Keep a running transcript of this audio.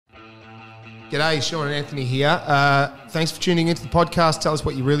G'day, Sean and Anthony here. Thanks for tuning into the podcast. Tell us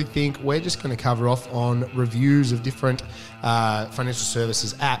what you really think. We're just going to cover off on reviews of different financial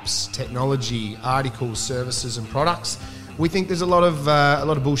services apps, technology, articles, services, and products. We think there's a lot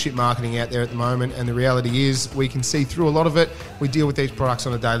of bullshit marketing out there at the moment, and the reality is we can see through a lot of it. We deal with these products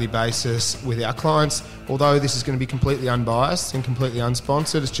on a daily basis with our clients. Although this is going to be completely unbiased and completely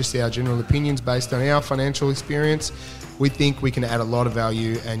unsponsored, it's just our general opinions based on our financial experience. We think we can add a lot of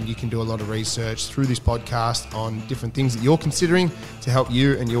value, and you can do a lot of research through this podcast on different things that you're considering to help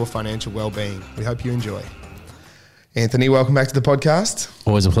you and your financial well-being. We hope you enjoy. Anthony, welcome back to the podcast.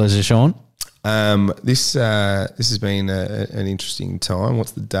 Always a pleasure, Sean. This has been an interesting time.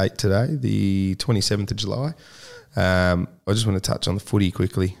 What's the date today? The 27th of July. I just want to touch on the footy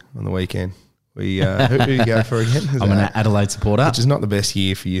quickly on the weekend. Who do you go for again? I'm an Adelaide supporter. Which is not the best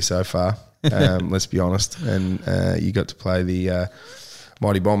year for you so far. Let's be honest. And you got to play the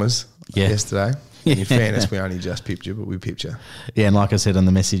Mighty Bombers yesterday. In fairness, we only just pipped you, but we pipped you. Yeah, and like I said on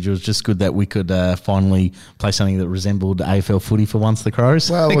the message, it was just good that we could finally play something that resembled AFL footy for once, the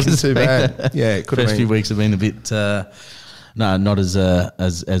Crows. Well, it wasn't too bad. Yeah, it could have been. First few weeks have been a bit, not as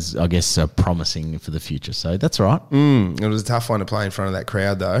I guess, promising for the future. So that's all right. It was a tough one to play in front of that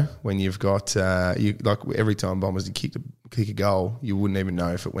crowd, though, when you've got, like every time Bombers did kick a goal, you wouldn't even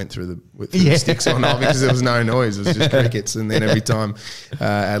know if it went through the sticks or not because there was no noise. It was just crickets. And then every time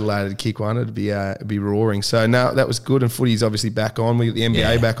Adelaide would kick one, it'd be roaring. So no, that was good. And footy's obviously back on. We got the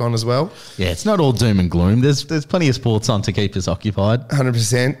NBA back on as well. Yeah, it's not all doom and gloom. There's plenty of sports on to keep us occupied.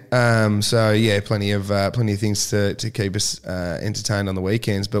 100%. So yeah, plenty of things to keep us entertained on the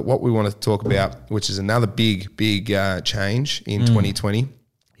weekends. But what we want to talk about, which is another big change in 2020.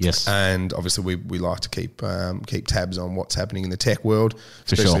 Yes, and obviously we like to keep tabs on what's happening in the tech world,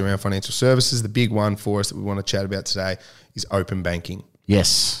 especially around financial services. The big one for us that we want to chat about today is open banking.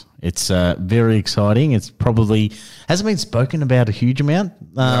 Yes, it's very exciting. It's probably hasn't been spoken about a huge amount.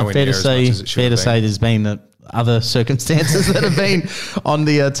 Fair to say, there's been other circumstances that have been on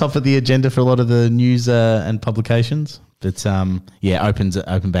the top of the agenda for a lot of the news and publications. But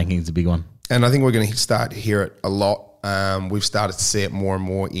open banking is a big one, and I think we're going to start to hear it a lot. We've started to see it more and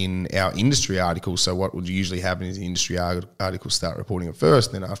more in our industry articles. So what would usually happen is the industry articles start reporting it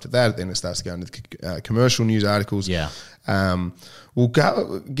first, and then after that, then it starts to go into the commercial news articles. Yeah. We'll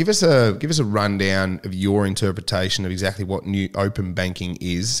give us a rundown of your interpretation of exactly what new open banking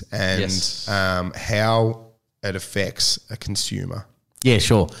is and how it affects a consumer. Yeah,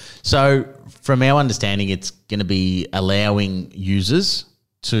 sure. So from our understanding, it's going to be allowing users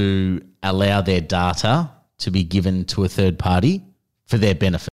to allow their data to be given to a third party for their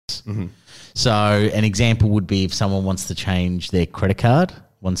benefits. Mm-hmm. So an example would be if someone wants to change their credit card,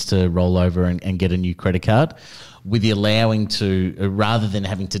 wants to roll over and get a new credit card, with the allowing to, rather than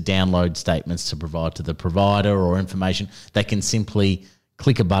having to download statements to provide to the provider or information, they can simply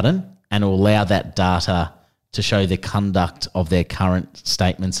click a button and it will allow that data to show the conduct of their current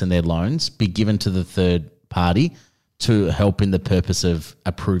statements and their loans be given to the third party to help in the purpose of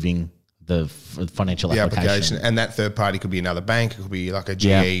approving the financial application. And that third party could be another bank. It could be like a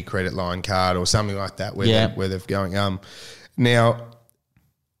GE credit line card or something like that where they're going. Now,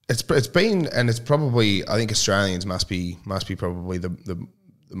 it's been, and it's probably, I think Australians must be probably the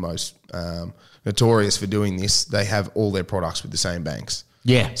most notorious for doing this. They have all their products with the same banks.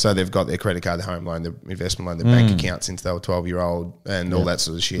 Yeah. So they've got their credit card, their home loan, their investment loan, their bank account since they were 12-year-old and all that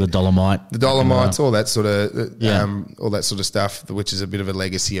sort of shit. The Dolomites, all that sort of stuff, which is a bit of a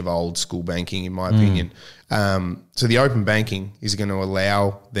legacy of old school banking, in my opinion. So the open banking is going to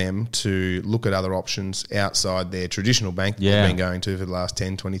allow them to look at other options outside their traditional bank that they've been going to for the last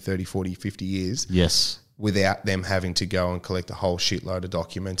 10, 20, 30, 40, 50 years. Yes. Without them having to go and collect a whole shitload of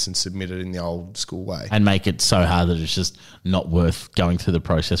documents and submit it in the old school way. And make it so hard that it's just not worth going through the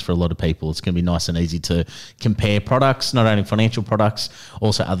process for a lot of people. It's going to be nice and easy to compare products, not only financial products,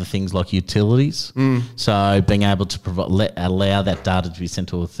 also other things like utilities. So being able to allow that data to be sent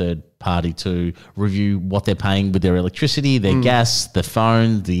to a third party to review what they're paying with their electricity, their gas, the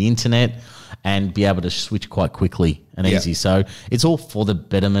phone, the internet, and be able to switch quite quickly and easy. So it's all for the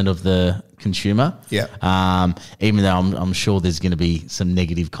betterment of the consumer. Yeah. Even though I'm sure there's going to be some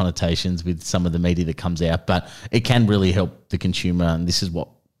negative connotations with some of the media that comes out, but it can really help the consumer, and this is what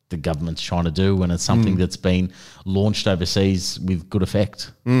the government's trying to do, and it's something that's been launched overseas with good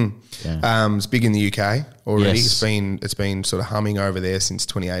effect. It's big in the UK already. Yes. It's been sort of humming over there since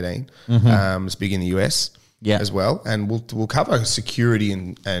 2018. It's big in the US. As well, and we'll cover security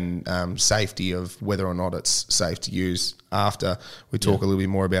and safety of whether or not it's safe to use after we talk a little bit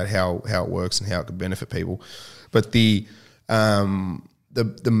more about how it works and how it could benefit people. But the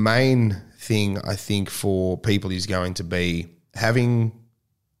main thing I think for people is going to be having.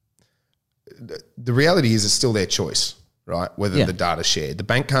 The reality is, it's still their choice, right? Whether the data's shared. The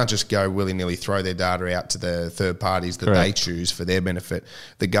bank can't just go willy-nilly throw their data out to the third parties that they choose for their benefit.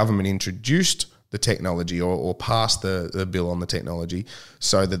 The government introduced the technology or passed the bill on the technology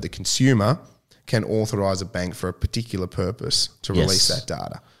so that the consumer can authorise a bank for a particular purpose to release that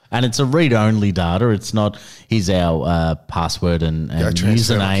data. And it's a read-only data. It's not, here's our password and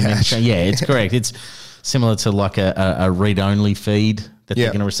username. It's correct. It's similar to like a read-only feed that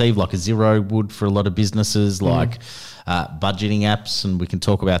they're going to receive, like a Xero would for a lot of businesses, like budgeting apps, and we can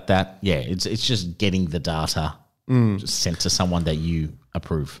talk about that. Yeah, it's just getting the data just sent to someone that you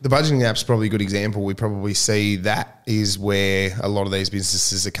approve. The budgeting app's probably a good example. We probably see that is where a lot of these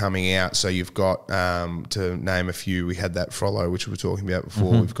businesses are coming out. So you've got, to name a few, we had that Frollo, which we were talking about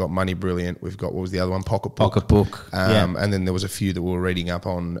before. We've got Money Brilliant. We've got, what was the other one? Pocketbook. And then there was a few that we were reading up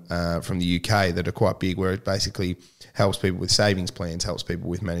on from the UK that are quite big, where it basically helps people with savings plans, helps people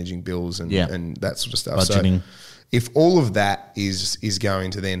with managing bills and that sort of stuff. Budgeting. So if all of that is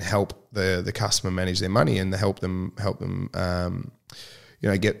going to then help the customer manage their money and help them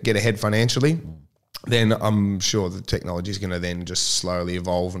get ahead financially, then I'm sure the technology is going to then just slowly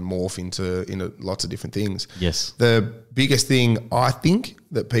evolve and morph into lots of different things. Yes. The biggest thing I think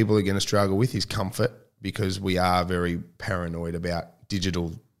that people are going to struggle with is comfort, because we are very paranoid about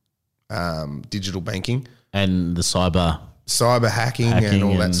digital banking and the cyber hacking and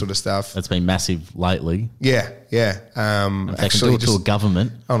all that sort of stuff. That's been massive lately. Yeah. They can do it to a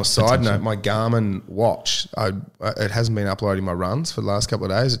government. On a side note, my Garmin watch, it hasn't been uploading my runs for the last couple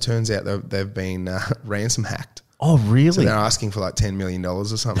of days. It turns out they've been ransom hacked. Oh, really? So they're asking for like $10 million or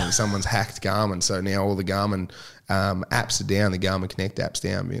something. Someone's hacked Garmin. So now all the Garmin apps are down, the Garmin Connect app's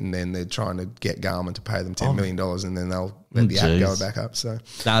down, and then they're trying to get Garmin to pay them $10 million, and then they'll let the app go back up. So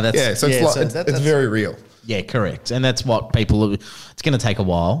it's very real. Yeah, correct. And that's what people, it's going to take a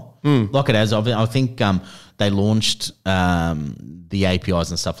while. Like it has. I think they launched the APIs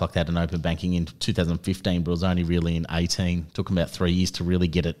and stuff like that in open banking in 2015, but it was only really in 18. Took them about 3 years to really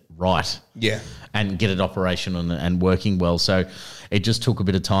get it right. Yeah. And get it operational and working well. So it just took a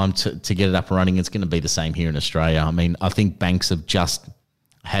bit of time to get it up and running. It's going to be the same here in Australia. I mean, I think banks have just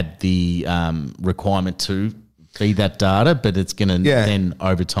had the requirement to feed that data, but it's going to then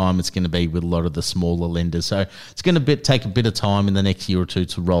over time it's going to be with a lot of the smaller lenders. So it's going to take a bit of time in the next year or two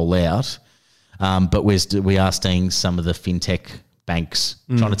to roll out. But we are seeing some of the fintech banks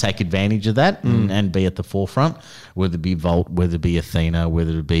trying to take advantage of that and be at the forefront, whether it be Volt, whether it be Athena,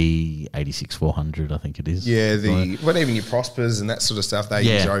 whether it be 86400, I think it is. Yeah, even your Prospers and that sort of stuff, they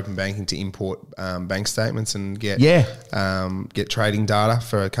use open banking to import bank statements and get trading data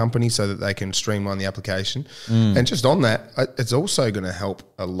for a company so that they can streamline the application. And just on that, it's also going to help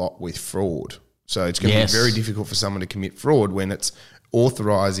a lot with fraud. So it's going to be very difficult for someone to commit fraud when it's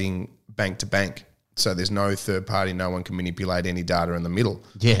authorising bank to bank. So there's no third party, no one can manipulate any data in the middle.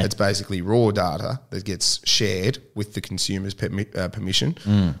 Yeah. It's basically raw data that gets shared with the consumer's permission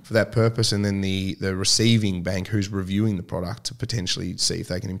for that purpose, and then the receiving bank who's reviewing the product to potentially see if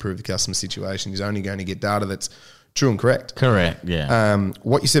they can improve the customer situation is only going to get data that's true and correct. Correct, yeah.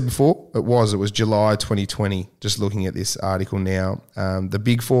 What you said before, it was July 2020, just looking at this article now, the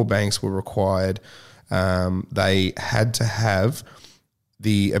big four banks were required, they had to have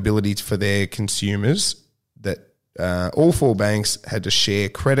the ability for their consumers that all four banks had to share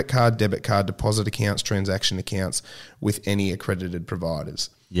credit card, debit card, deposit accounts, transaction accounts with any accredited providers.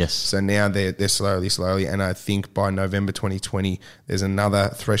 Yes. So now they're slowly, and I think by November 2020, there's another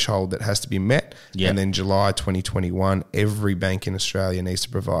threshold that has to be met. Yeah. And then July 2021, every bank in Australia needs to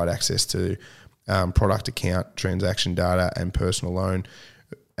provide access to product account, transaction data, and personal loan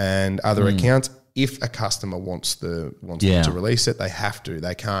and other accounts. If a customer wants them to release it, they have to.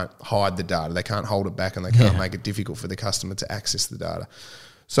 They can't hide the data. They can't hold it back, and they can't make it difficult for the customer to access the data.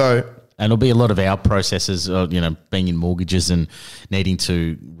 So, and it'll be a lot of our processes, being in mortgages and needing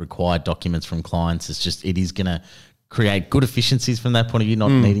to require documents from clients. It is going to create good efficiencies from that point of view,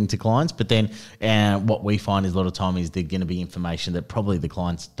 not needing to clients. But then what we find is a lot of time is there's going to be information that probably the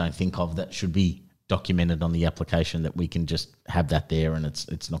clients don't think of that should be documented on the application, that we can just have that there, and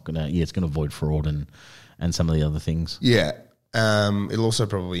it's not going to it's going to avoid fraud and some of the other things. Yeah. It'll also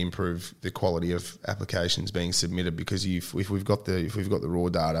probably improve the quality of applications being submitted, because if we've got the raw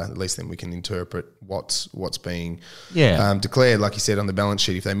data, at least then we can interpret what's being declared. Like you said, on the balance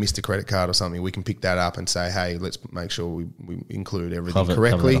sheet, if they missed a credit card or something, we can pick that up and say, hey, let's make sure we include everything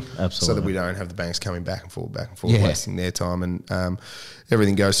correctly, so that we don't have the banks coming back and forth, wasting their time, and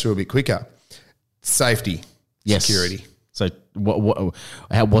everything goes through a bit quicker. Safety, security. So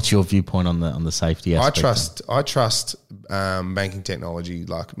what's your viewpoint on the safety aspect? I trust banking technology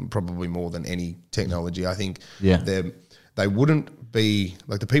like probably more than any technology. I think they wouldn't be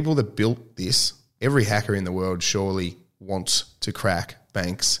like the people that built this. Every hacker in the world surely wants to crack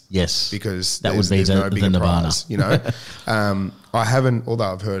banks. Yes, because that would be no bigger the Nirvana. prize. You know, I haven't.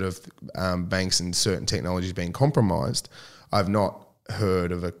 Although I've heard of banks and certain technologies being compromised, I've not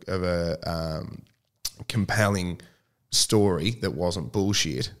heard of a compelling story that wasn't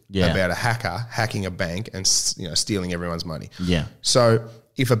bullshit about a hacker hacking a bank and stealing everyone's money. Yeah. So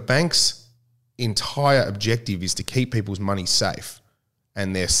if a bank's entire objective is to keep people's money safe,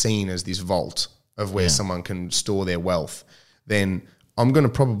 and they're seen as this vault of where someone can store their wealth, then I'm going to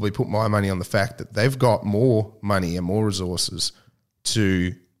probably put my money on the fact that they've got more money and more resources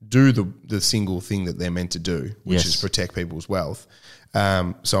to do the single thing that they're meant to do, which is protect people's wealth.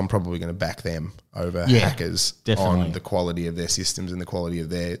 So I'm probably going to back them over hackers on the quality of their systems and the quality of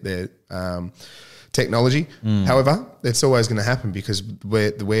their technology. However, it's always going to happen because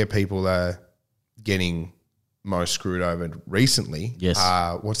where people are getting most screwed over recently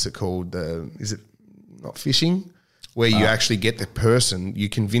are, what's it called? Is it not phishing? Where you actually get the person, you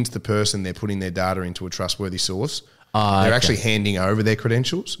convince the person they're putting their data into a trustworthy source. They're actually handing over their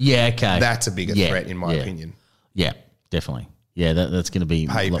credentials. Yeah, okay. That's a bigger threat in my opinion. Yeah, definitely. Yeah, that's going to be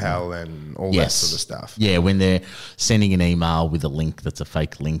PayPal and all that sort of stuff. Yeah, when they're sending an email with a link that's a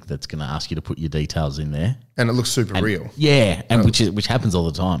fake link that's going to ask you to put your details in there. And it looks super real. Yeah, and which happens all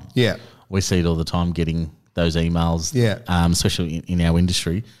the time. Yeah. We see it all the time getting those emails, especially in our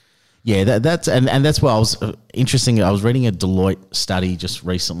industry. Yeah, that's why I was interesting. I was reading a Deloitte study just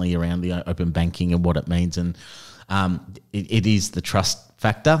recently around the open banking and what it means, and it is the trust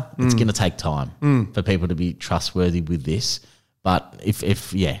factor. It's going to take time for people to be trustworthy with this. But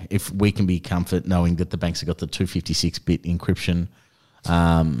if we can be comfort knowing that the banks have got the 256-bit encryption,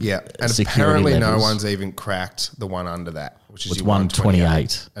 and apparently levels. No one's even cracked the one under that, which is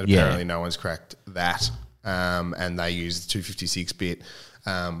 128. And apparently no one's cracked that, and they use the 256-bit.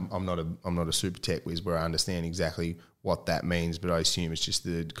 I'm not a super tech whiz where I understand exactly what that means, but I assume it's just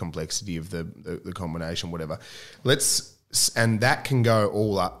the complexity of the combination, whatever. And that can go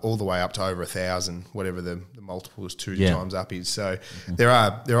all the way up to over 1,000, whatever the multiple is 2 times up is. So there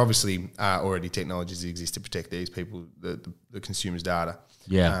obviously already technologies that exist to protect these people, the consumers' data.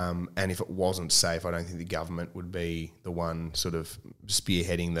 Yeah. And if it wasn't safe, I don't think the government would be the one sort of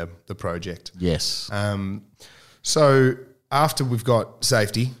spearheading the project. Yes. So after we've got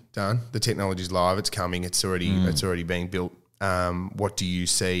safety done, the technology's live, it's coming, it's already being built. What do you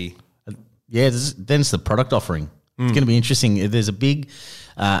see? Yeah, then it's the product offering. It's going to be interesting. There's a big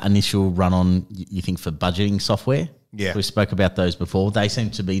initial run on, you think, for budgeting software. Yeah. We spoke about those before. They seem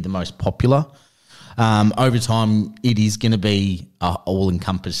to be the most popular. Over time, it is going to be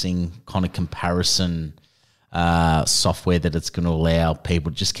all-encompassing kind of comparison software that it's going to allow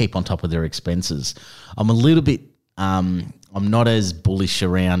people to just keep on top of their expenses. I'm a little bit I'm not as bullish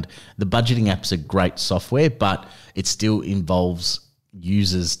around the budgeting apps are great software, but it still involves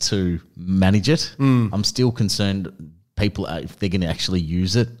users to manage it. I'm still concerned people if they're going to actually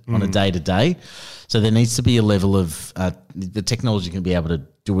use it on a day-to-day. So there needs to be a level of the technology can be able to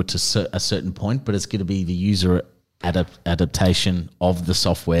do it to a certain point, but it's going to be the user adaptation of the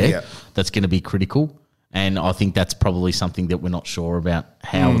software that's going to be critical. And I think that's probably something that we're not sure about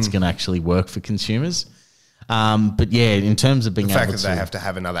how it's going to actually work for consumers. But yeah, in terms of being the able fact that to they have to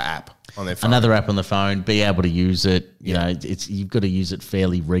have another app on their phone. Another app on the phone, be able to use it. You know, you've got to use it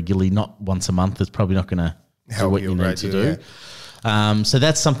fairly regularly, not once a month. It's probably not going to do what you need to do. Yeah. So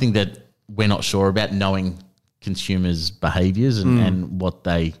that's something that we're not sure about, knowing consumers' behaviours and what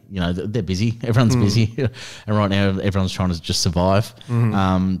they, they're busy. Everyone's busy. And right now everyone's trying to just survive.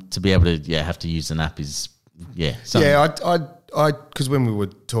 To be able to, have to use an app is, I because when we were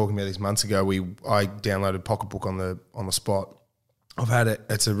talking about this months ago, I downloaded Pocketbook on the spot. I've had it.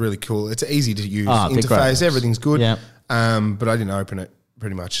 It's a really cool. It's an easy to use interface. Everything's good. Yeah. But I didn't open it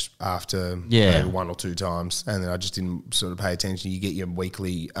pretty much after maybe 1 or 2 times, and then I just didn't sort of pay attention. You get your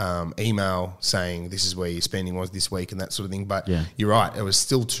weekly email saying this is where your spending was this week and that sort of thing. But you're right. It was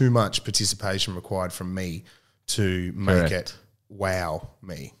still too much participation required from me to make it wow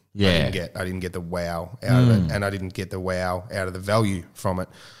me. Yeah. I didn't get the wow out of it, and I didn't get the wow out of the value from it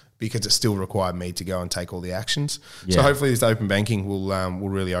because it still required me to go and take all the actions. Yeah. So hopefully this open banking will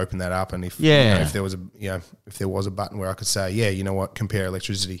really open that up. And if there was a button where I could say, you know what, compare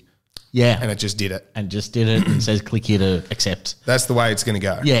electricity. Yeah. And it just did it. And says click here to accept. That's the way it's going to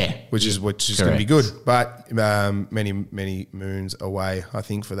go. Yeah. Which is going to be good. But many, many moons away, I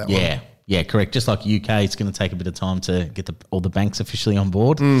think, for that one. Yeah, correct. Just like UK, it's going to take a bit of time to get all the banks officially on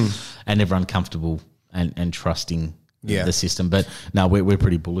board and everyone comfortable and trusting the system. But no, we're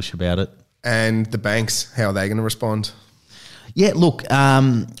pretty bullish about it. And the banks, how are they going to respond? Yeah, look,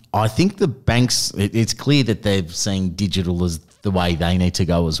 I think the banks, it's clear that they're seeing digital as the way they need to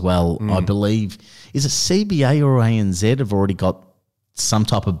go as well. I believe, is it CBA or ANZ have already got some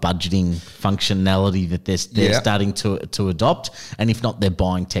type of budgeting functionality that they're starting to adopt, and if not, they're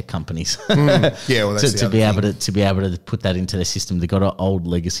buying tech companies. Yeah, well, that's to be able to put that into their system. They've got old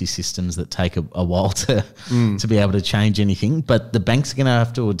legacy systems that take a while to be able to change anything. But the banks are going to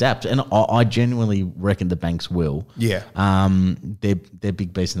have to adapt, and I genuinely reckon the banks will. Yeah, they're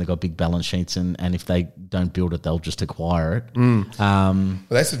big beasts and they've got big balance sheets, and if they don't build it, they'll just acquire it. Well,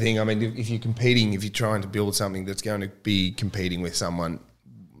 that's the thing. I mean, if you're trying to build something that's going to be competing with someone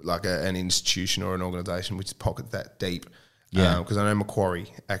like an institution or an organisation which is pocket that deep. Because I know Macquarie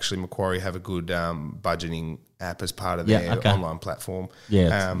have a good budgeting app as part of their online platform.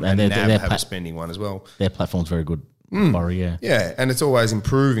 Yeah, and NAB have a spending one as well. Their platform's very good. Macquarie, yeah, and it's always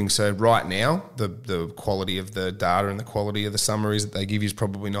improving. So right now, the quality of the data and the quality of the summaries that they give you is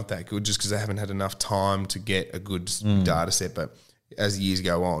probably not that good, just because they haven't had enough time to get a good data set. But as years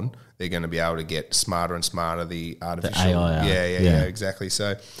go on, they're going to be able to get smarter and smarter. The artificial, yeah, exactly.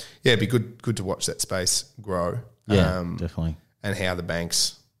 So, yeah, it'd be good to watch that space grow. Yeah, definitely. And how the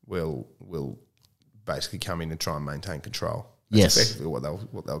banks will basically come in and try and maintain control. That's effectively what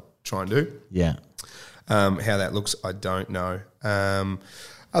they'll try and do. Yeah. How that looks, I don't know.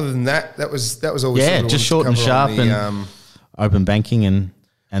 Other than that was all. Yeah, just short and sharp, and open banking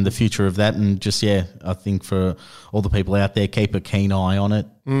and the future of that, and just I think for all the people out there, keep a keen eye on it.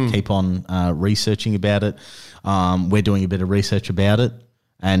 Keep on researching about it. We're doing a bit of research about it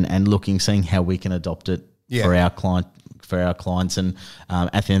and seeing how we can adopt it for our clients, and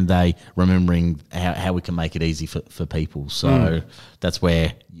at the end of the day, remembering how we can make it easy for people. So that's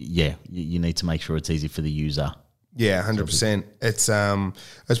where you need to make sure it's easy for the user. Yeah, 100%.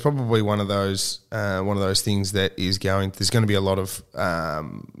 It's probably one of those things that is going. There's going to be a lot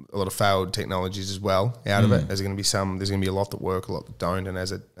of failed technologies as well out of it. There's going to be a lot that work, a lot that don't, and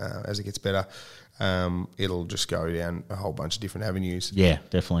as it gets better, it'll just go down a whole bunch of different avenues. Yeah,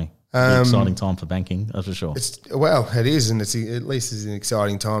 definitely. Exciting time for banking, that's for sure. It is, and it's at least it's an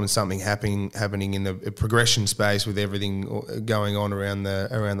exciting time and something happening in the progression space with everything going on around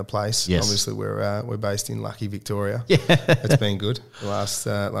the place. Yes. Obviously, we're based in lucky Victoria. Yeah, it's been good the last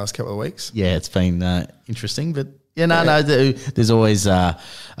couple of weeks. Yeah, it's been interesting, but no, there's always a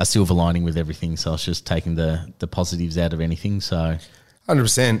silver lining with everything. So I was just taking the positives out of anything. So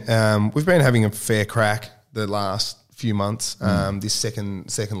 100%. We've been having a fair crack the last few months. This second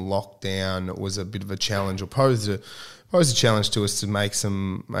lockdown was a bit of a challenge, or posed a challenge to us to make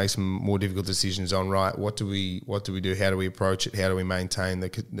some more difficult decisions on what do we do, how do we approach it, how do we maintain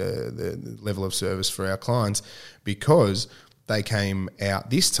the level of service for our clients, because they came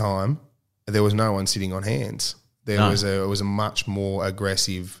out this time, there was no one sitting on hands. It was a much more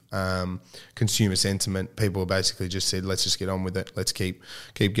aggressive consumer sentiment. People basically just said, let's just get on with it. Let's keep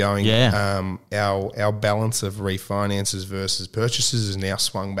going. Yeah. Our balance of refinances versus purchases is now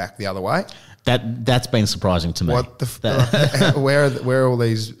swung back the other way. That's been surprising to me. Where are all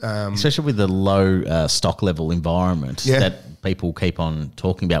these... especially with the low stock level environment that people keep on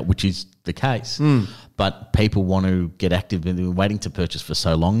talking about, which is the case. But people want to get active, and they've been waiting to purchase for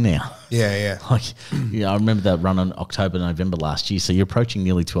so long now. Yeah. I remember that run on October, November last year. So you're approaching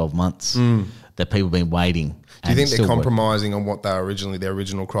nearly 12 months that people have been waiting. Do you think they're compromising on what they were their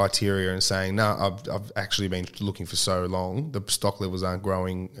original criteria, and saying, no, I've actually been looking for so long, the stock levels aren't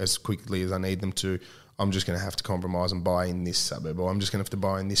growing as quickly as I need them to, I'm just going to have to compromise and buy in this suburb, or I'm just going to have to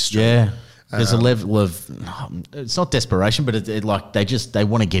buy in this street. Yeah. There's a level of, it's not desperation, but they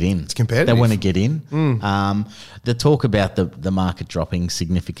want to get in. It's competitive. They want to get in. The talk about the market dropping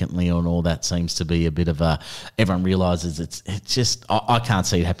significantly and all that seems to be a bit of everyone realises it's just, I can't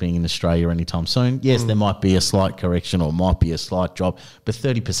see it happening in Australia anytime soon. Yes, there might be a slight correction or might be a slight drop, but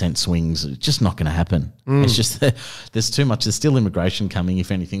 30% swings, it's just not going to happen. It's just, there's too much. There's still immigration coming.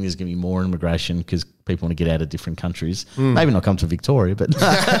 If anything, there's going to be more immigration because people want to get out of different countries. Maybe not come to Victoria, but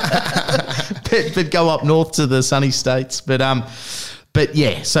but go up north to the sunny states. But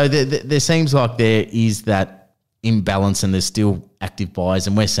yeah, so there seems like there is that imbalance, and there's still active buyers,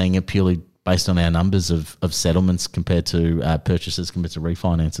 and we're seeing it purely based on our numbers of settlements compared to purchases compared to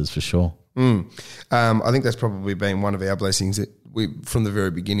refinances for sure. I think that's probably been one of our blessings, that from the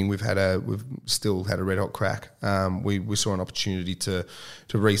very beginning, we've still had a red hot crack. We saw an opportunity to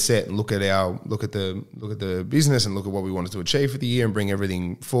reset and look at the business and look at what we wanted to achieve for the year and bring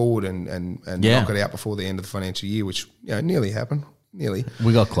everything forward and knock it out before the end of the financial year, which nearly happened. Nearly,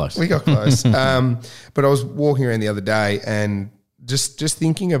 we got close. But I was walking around the other day and just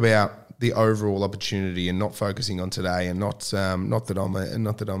thinking about the overall opportunity and not focusing on today, and not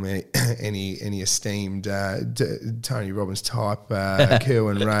that I'm any esteemed Tony Robbins type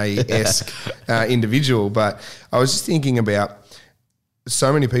Kerwin Ray-esque individual, but I was just thinking about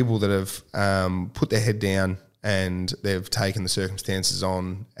so many people that have put their head down and they've taken the circumstances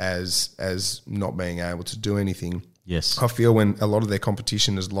on as not being able to do anything. Yes, I feel when a lot of their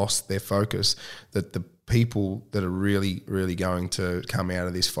competition has lost their focus, that the people that are really, really going to come out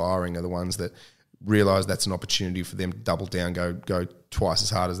of this firing are the ones that realise that's an opportunity for them to double down, go twice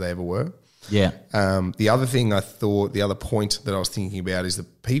as hard as they ever were. Yeah. The other point that I was thinking about is the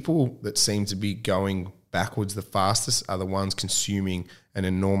people that seem to be going backwards the fastest are the ones consuming an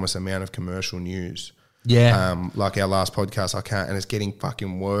enormous amount of commercial news. Yeah. Like our last podcast, and it's getting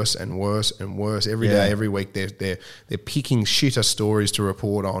fucking worse and worse and worse every day, every week. They're picking shitter stories to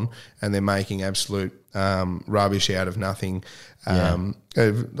report on, and they're making absolute rubbish out of nothing. Like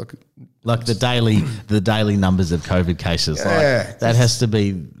the daily numbers of COVID cases. That has to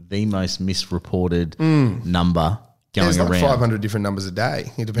be the most misreported number going There's like around. 500 different numbers a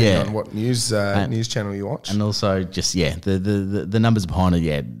day, depending on what news channel you watch. And also just, the numbers behind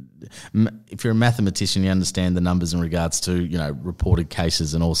it, if you're a mathematician, you understand the numbers in regards to, reported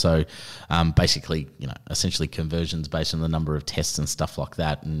cases and also basically, essentially conversions based on the number of tests and stuff like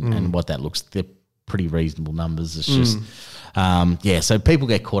that and what that looks, they're pretty reasonable numbers. It's just, so people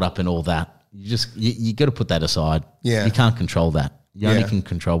get caught up in all that. You got to put that aside. Yeah. You can't control that. You only can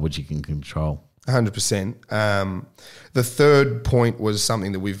control what you can control. 100%. The third point was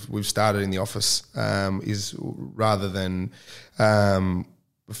something that we've started in the office, is rather than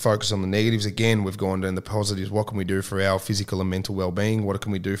focus on the negatives. Again, we've gone down the positives. What can we do for our physical and mental well-being? What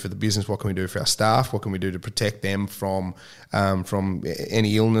can we do for the business? What can we do for our staff? What can we do to protect them from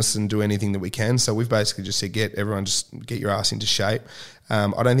any illness and do anything that we can? So we've basically just said, get your ass into shape.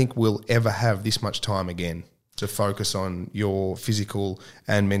 I don't think we'll ever have this much time again to focus on your physical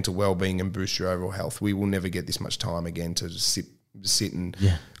and mental well-being and boost your overall health. We will never get this much time again to just sit and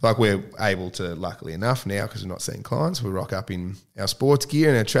like we're able to, luckily enough now, because we're not seeing clients, we rock up in our sports gear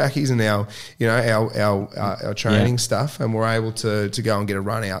and our trackies and our training stuff, and we're able to go and get a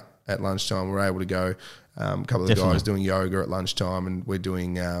run out at lunchtime. We're able to go, a couple of the guys doing yoga at lunchtime, and we're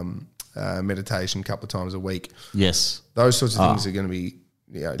doing meditation a couple of times a week. Yes, those sorts of things are going to be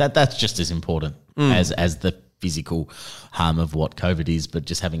that's just as important as the physical harm of what COVID is, but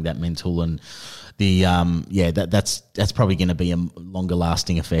just having that mental and the that's probably going to be a longer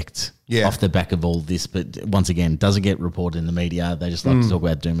lasting effect off the back of all this. But once again, doesn't get reported in the media. They just like to talk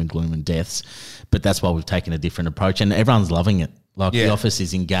about doom and gloom and deaths. But that's why we've taken a different approach, and everyone's loving it. Like the office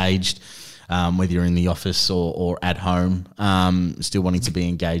is engaged. Whether you're in the office or at home, still wanting to be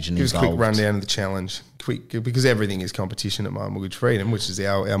engaged and involved. Give us a quick rundown of the challenge, because everything is competition at My Mortgage Freedom, which is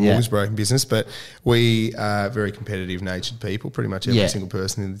our mortgage broking business, but we are very competitive natured people, pretty much every single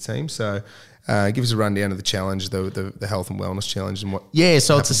person in the team. So give us a rundown of the challenge, the health and wellness challenge, and what. Yeah,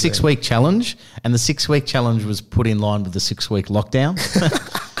 so it's a 6-week challenge, and the 6-week challenge was put in line with the 6-week lockdown.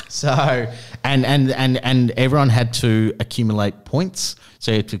 So and everyone had to accumulate points.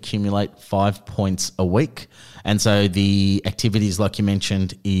 So you had to accumulate 5 points a week. And so the activities, like you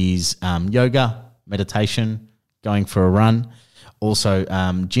mentioned, is yoga, meditation, going for a run, also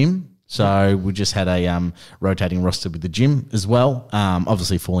gym. So we just had a rotating roster with the gym as well,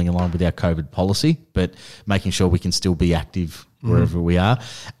 obviously falling in line with our COVID policy, but making sure we can still be active wherever we are.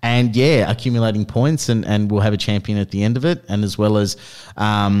 And, accumulating points, and we'll have a champion at the end of it, and as well as,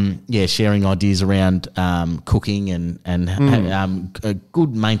 sharing ideas around cooking and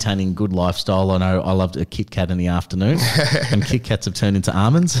maintaining good lifestyle. I know I loved a Kit Kat in the afternoon, and Kit Kats have turned into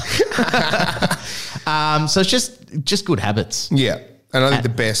almonds. So it's just good habits. Yeah. And I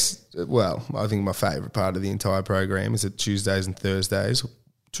think I think my favourite part of the entire program is that Tuesdays and Thursdays,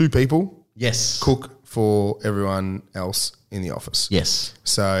 2 people cook for everyone else in the office. Yes.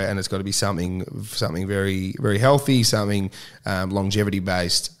 So, and it's got to be something very, very healthy, something longevity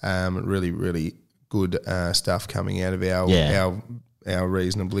based, really, really good stuff coming out of our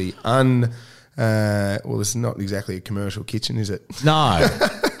reasonably this is not exactly a commercial kitchen, is it? No.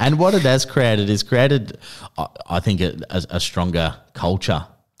 And what it has created, I think, a stronger culture.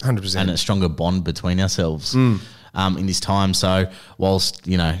 100%. And a stronger bond between ourselves. in this time. So whilst,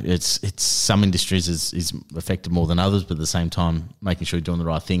 it's some industries is affected more than others, but at the same time, making sure you're doing the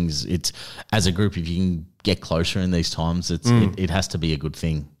right things. It's, as a group, if you can get closer in these times, it has to be a good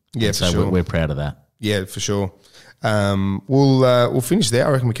thing. Yeah, and for so sure. we're proud of that. Yeah, for sure. We'll finish there.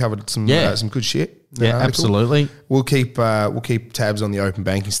 I reckon we covered some good shit. Yeah, absolutely. We'll keep tabs on the open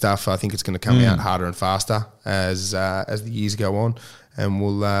banking stuff. I think it's going to come out harder and faster as the years go on, and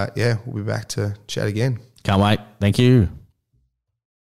we'll be back to chat again. Can't wait. Thank you.